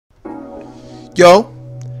Yo,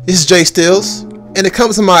 this is Jay Stills, and it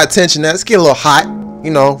comes to my attention that it's getting a little hot,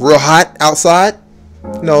 real hot outside.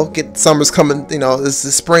 Summer's coming, it's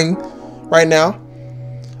the spring right now.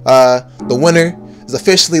 The winter is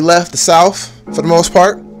officially left the South for the most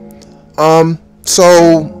part.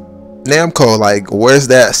 So Namco, like, where's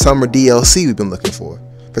that summer DLC we've been looking for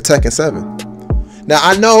Tekken 7? Now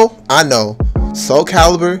I know Soul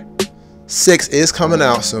Calibur 6 is coming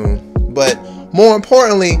out soon, but more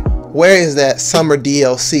importantly, where is that summer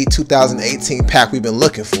DLC 2018 pack we've been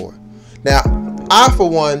looking for? Now, I for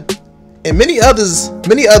one, and many others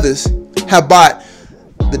have bought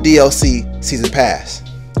the DLC season pass,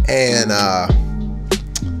 and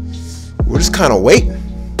we're just kind of waiting.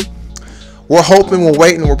 We're hoping, we're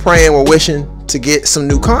waiting, we're praying, we're wishing to get some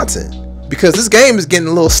new content, because this game is getting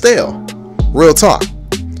a little stale, real talk.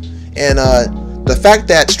 And the fact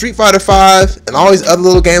that Street Fighter V and all these other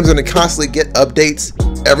little games are going to constantly get updates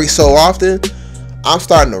every so often, I'm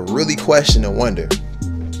starting to really question and wonder.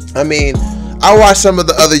 I mean, I watch some of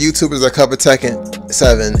the other YouTubers that cover Tekken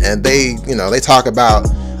 7, and they talk about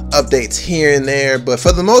updates here and there, but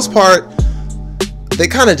for the most part, they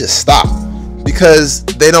kind of just stop, because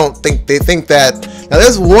they think that, now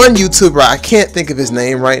there's one YouTuber, I can't think of his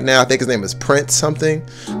name right now, I think his name is Prince something,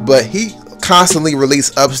 but he constantly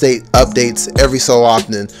release updates every so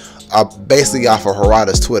often, basically off of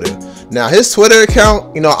Harada's Twitter. Now his Twitter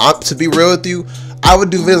account, to be real with you, I would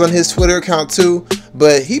do vids on his Twitter account too,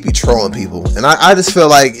 but he be trolling people, and I just feel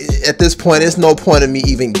like at this point there's no point in me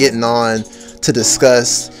even getting on to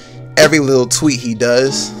discuss every little tweet he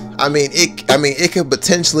does. I mean it could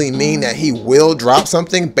potentially mean that he will drop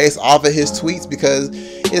something based off of his tweets, because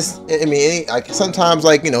sometimes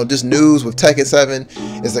just news with Tekken 7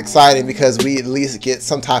 is exciting because we at least get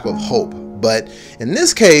some type of hope. But in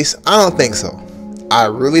this case, I don't think so. I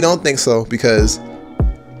really don't think so, because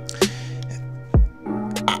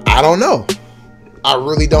I don't know. I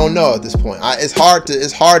really don't know at this point. It's hard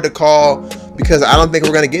to call, because I don't think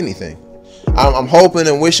we're gonna get anything. I'm hoping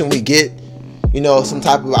and wishing we get some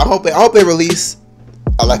type of, I hope they release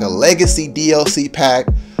a legacy DLC pack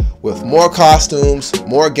with more costumes,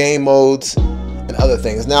 more game modes, and other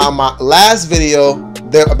things. Now, in my last video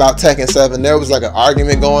there about Tekken 7, there was like an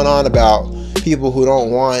argument going on about people who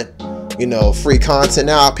don't want free content.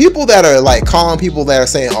 Now, people that are like calling people that are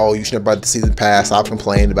saying, oh, you should have bought the season pass, stop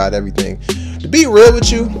complaining about everything. To be real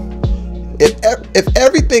with you, if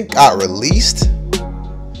everything got released,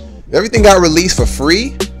 for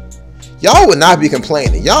free, y'all would not be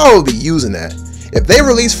complaining. Y'all would be using that. If they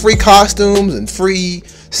release free costumes and free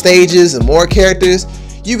stages and more characters,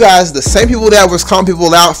 you guys, the same people that was calling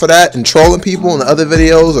people out for that and trolling people in the other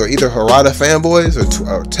videos, or either Harada fanboys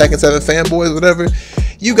or Tekken 7 fanboys, whatever,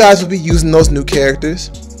 you guys would be using those new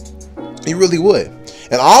characters. You really would.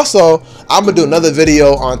 And also, I'm gonna do another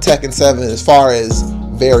video on Tekken 7 as far as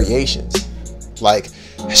variations. Like,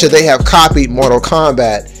 should they have copied Mortal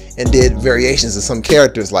Kombat and did variations of some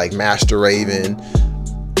characters like Master Raven,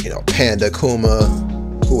 Panda, Kuma,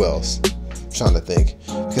 who else? I'm trying to think,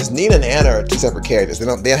 because Nina and Anna are two separate characters.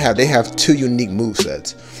 They have two unique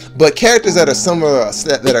movesets, but characters that are similar,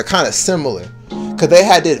 that are kind of similar, because they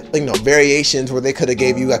had variations where they could have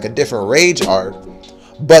gave you like a different rage art,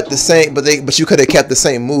 but you could have kept the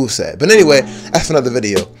same moveset. But anyway, that's for another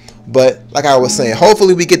video. But like I was saying,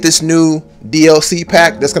 hopefully we get this new DLC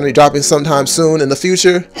pack that's going to be dropping sometime soon in the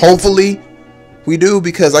future. Hopefully we do,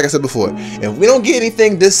 because like I said before, if we don't get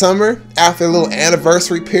anything this summer, after a little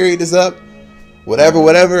anniversary period is up, whatever,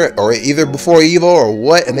 or either before Evo or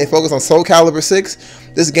what, and they focus on Soul Calibur 6,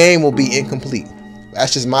 this game will be incomplete.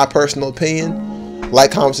 That's just my personal opinion.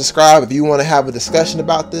 Like, comment, subscribe. If you want to have a discussion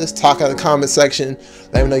about this, talk in the comment section.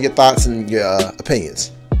 Let me know your thoughts and your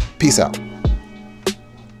opinions. Peace out.